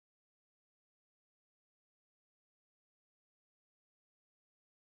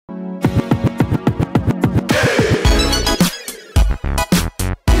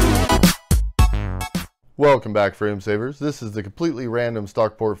Welcome back, Frame Savers. This is the completely random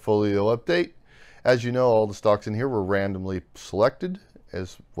stock portfolio update. As you know, all the stocks in here were randomly selected,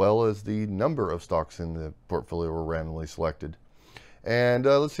 as well as the number of stocks in the portfolio were randomly selected. And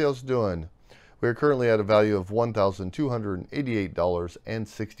let's see how it's doing. We're currently at a value of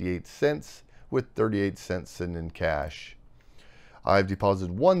 $1,288.68 with 38 cents sitting in cash. I've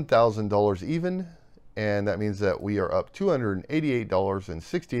deposited $1,000 even, and that means that we are up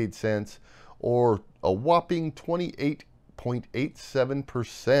 $288.68, or a whopping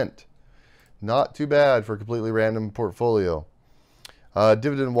 28.87%. Not too bad for a completely random portfolio.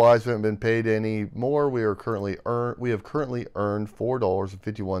 Dividend-wise, we haven't been paid any more. We have currently earned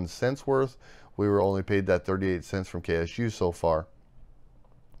 $4.51 worth. We were only paid that 38 cents from KSU so far.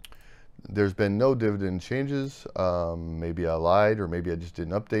 There's been no dividend changes. Maybe I lied, or maybe I just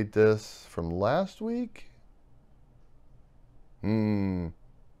didn't update this from last week.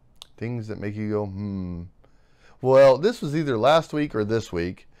 Things that make you go, Well, this was either last week or this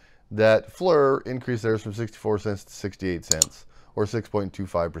week that Fleur increased theirs from 64 cents to 68 cents, or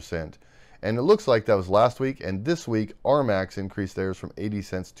 6.25%. And it looks like that was last week, and this week RMAX increased theirs from 80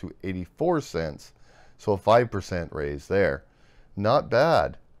 cents to 84 cents. So a 5% raise there. Not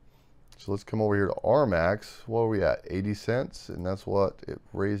bad. So let's come over here to RMAX. What are we at? 80 cents, and that's what it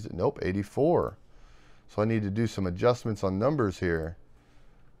raised it. Nope, 84. So I need to do some adjustments on numbers here.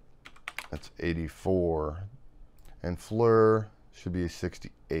 That's 84. And Fleur should be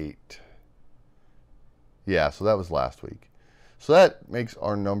 68. Yeah, so that was last week. So that makes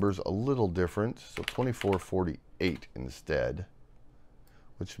our numbers a little different. So 24.48 instead,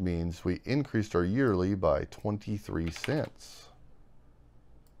 which means we increased our yearly by 23 cents.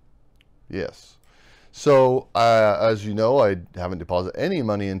 Yes. So as you know, I haven't deposited any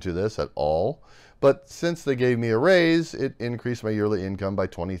money into this at all. But since they gave me a raise, it increased my yearly income by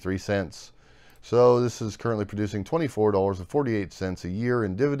 23 cents. So this is currently producing $24.48 a year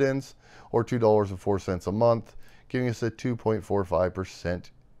in dividends, or $2.04 a month, giving us a 2.45%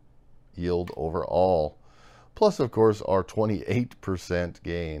 yield overall. Plus, of course, our 28%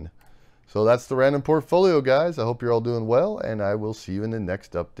 gain. So that's the random portfolio, guys. I hope you're all doing well, and I will see you in the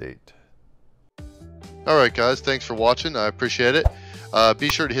next update. All right, guys, thanks for watching. I appreciate it. Be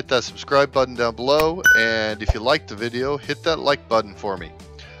sure to hit that subscribe button down below, and if you liked the video, hit that like button for me.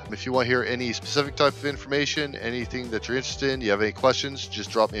 If you want to hear any specific type of information, anything that you're interested in, you have any questions, just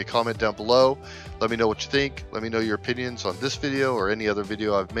drop me a comment down below. Let me know what you think. Let me know your opinions on this video or any other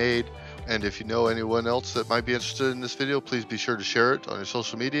video I've made. And if you know anyone else that might be interested in this video, please be sure to share it on your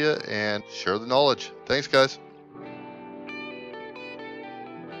social media and share the knowledge. Thanks, guys.